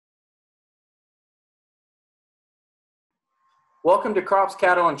Welcome to Crops,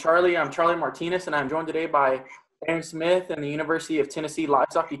 Cattle, and Charley. I'm Charley Martinez, and I'm joined today by Aaron Smith and the University of Tennessee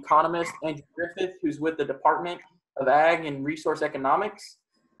Livestock Economist, Andrew Griffith, who's with the Department of Ag and Resource Economics.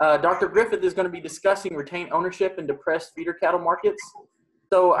 Dr. Griffith is going to be discussing retained ownership in depressed feeder cattle markets.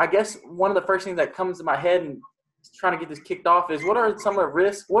 So I guess one of the first things that comes to my head and trying to get this kicked off is what are some of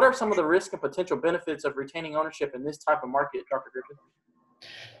the risks and potential benefits of retaining ownership in this type of market, Dr. Griffith?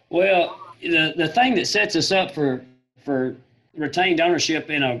 Well, the thing that sets us up for retained ownership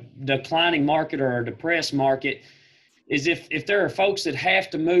in a declining market or a depressed market is if there are folks that have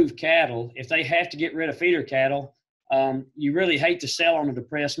to move cattle, if they have to get rid of feeder cattle, you really hate to sell on a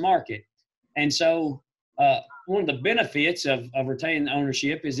depressed market. And so one of the benefits of retaining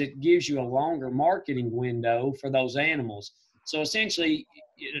ownership is it gives you a longer marketing window for those animals. So essentially,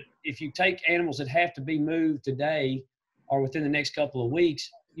 if you take animals that have to be moved today or within the next couple of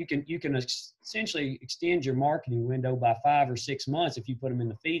weeks, you can essentially extend your marketing window by 5 or 6 months if you put them in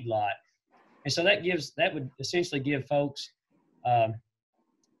the feedlot. And so that would essentially give folks 5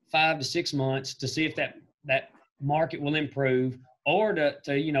 to 6 months to see if that market will improve, or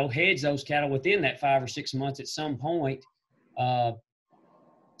to hedge those cattle within that 5 or 6 months at some point to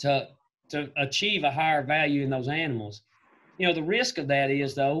achieve a higher value in those animals. The risk of that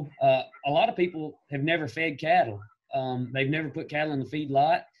is, though, a lot of people have never fed cattle. They've never put cattle in the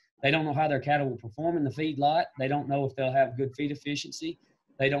feedlot. They don't know how their cattle will perform in the feedlot. They don't know if they'll have good feed efficiency.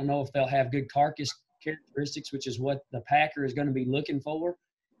 They don't know if they'll have good carcass characteristics, which is what the packer is going to be looking for.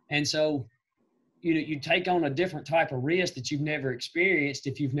 And so, you take on a different type of risk that you've never experienced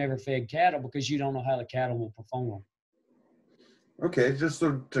if you've never fed cattle, because you don't know how the cattle will perform. Okay, just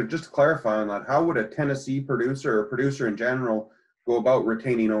to clarify on that, how would a Tennessee producer or producer in general go about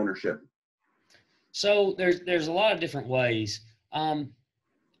retaining ownership? So there's a lot of different ways. Number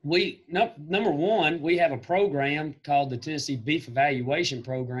one, we have a program called the Tennessee Beef Evaluation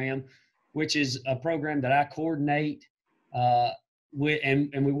Program, which is a program that I coordinate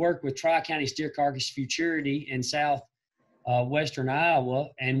and we work with Tri-County Steer Carcass Futurity in southwestern Iowa,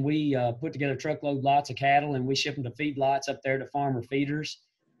 and we put together truckload lots of cattle and we ship them to feedlots up there to farmer feeders.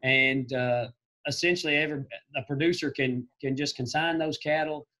 And essentially, a producer can just consign those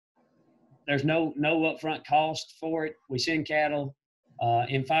cattle. There's no upfront cost for it. We send cattle.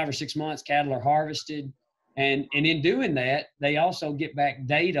 In 5 or 6 months, cattle are harvested. And in doing that, they also get back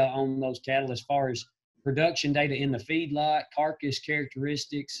data on those cattle as far as production data in the feedlot, carcass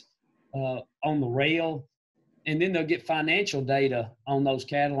characteristics on the rail. And then they'll get financial data on those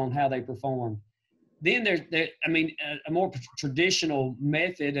cattle on how they perform. Then a more traditional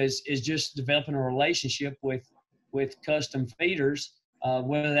method is just developing a relationship with custom feeders,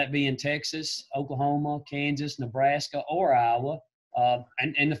 whether that be in Texas, Oklahoma, Kansas, Nebraska, or Iowa,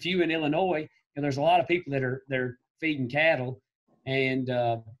 and a few in Illinois. There's a lot of people that are feeding cattle, and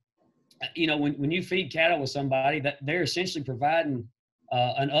when you feed cattle with somebody, that they're essentially providing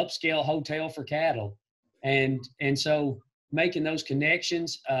an upscale hotel for cattle, and so making those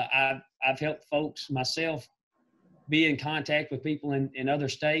connections, I've helped folks myself be in contact with people in other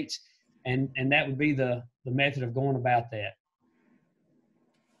states, and that would be the method of going about that.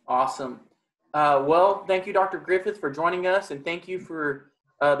 Awesome. Well, thank you, Dr. Griffith, for joining us, and thank you for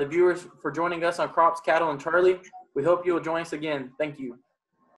the viewers for joining us on Crops, Cattle, and Charley. We hope you will join us again. Thank you.